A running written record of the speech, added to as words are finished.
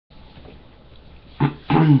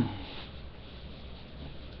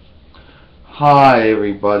Hi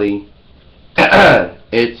everybody,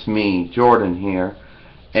 it's me, Jordan here,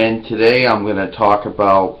 and today I'm going to talk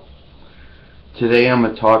about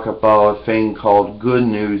a thing called good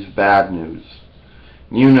news, bad news.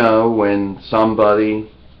 You know, when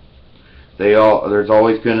somebody, there's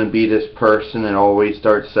always going to be this person that always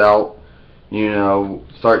starts the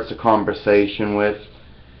conversation with,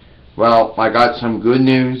 well, I got some good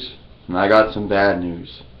news and I got some bad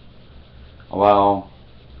news. Well,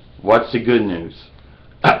 what's the good news?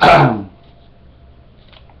 The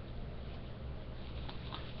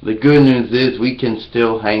good news is we can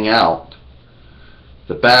still hang out.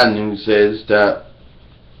 The bad news is that,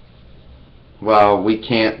 well, we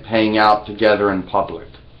can't hang out together in public.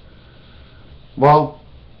 Well,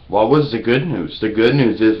 what was the good news? The good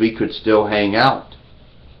news is we could still hang out.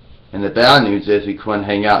 And the bad news is we couldn't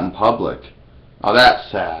hang out in public. Oh,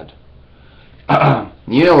 that's sad.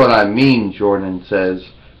 You know what I mean, Jordan says.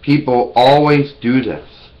 People always do this.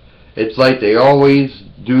 It's like they always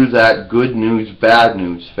do that good news, bad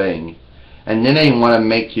news thing. And then they want to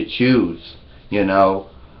make you choose, you know.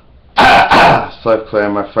 So I clear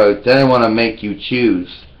my throat. Then they want to make you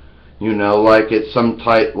choose. You know, like it's some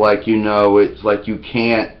type, like, you know, it's like you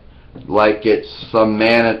can't, like it's some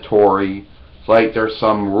mandatory, it's like there's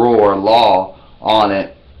some rule or law on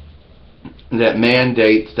it that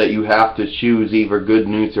mandates that you have to choose either good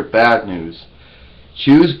news or bad news.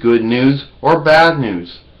 Choose good news or bad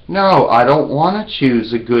news. No, I don't want to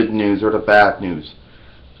choose the good news or the bad news.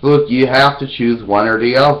 Look, you have to choose one or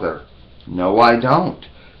the other. No, I don't.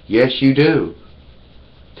 Yes, you do.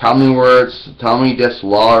 Tell me this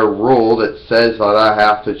law or rule that says that I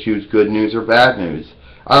have to choose good news or bad news.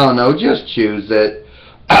 I don't know, just choose it.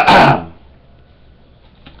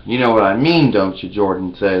 You know what I mean, don't you,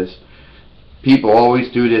 Jordan says. People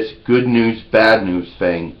always do this good news, bad news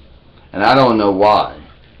thing. And I don't know why,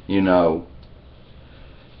 you know.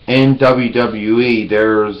 In WWE,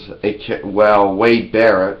 there's Wade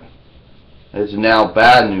Barrett is now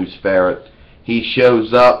Bad News Barrett. He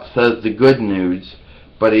shows up, says the good news,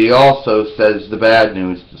 but he also says the bad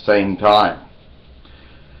news at the same time.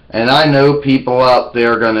 And I know people out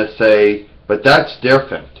there are going to say, but that's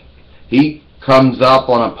different. He comes up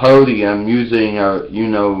on a podium using a, you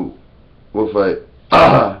know, with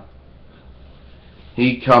a,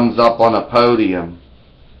 he comes up on a podium,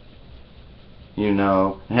 you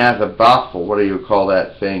know, and has a baffle, what do you call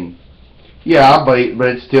that thing? Yeah, but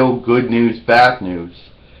it's still good news, bad news,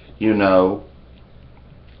 you know.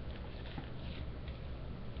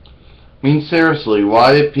 I mean, seriously,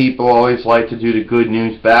 why do people always like to do the good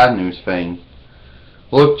news, bad news thing?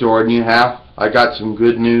 Look, Jordan, I got some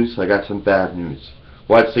good news, I got some bad news.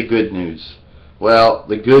 What's the good news? Well,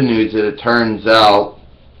 the good news is it turns out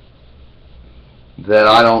that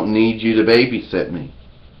I don't need you to babysit me.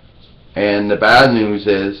 And the bad news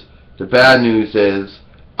is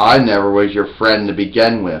I never was your friend to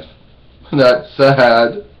begin with. That's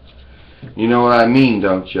sad. You know what I mean,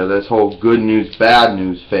 don't you? This whole good news, bad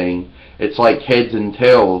news thing. It's like heads and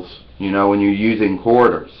tails, you know, when you're using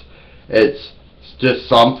quarters. It's just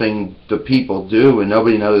something the people do and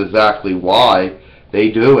nobody knows exactly why they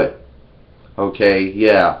do it. Okay,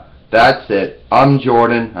 yeah, that's it. I'm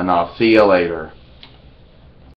Jordan and I'll see you later.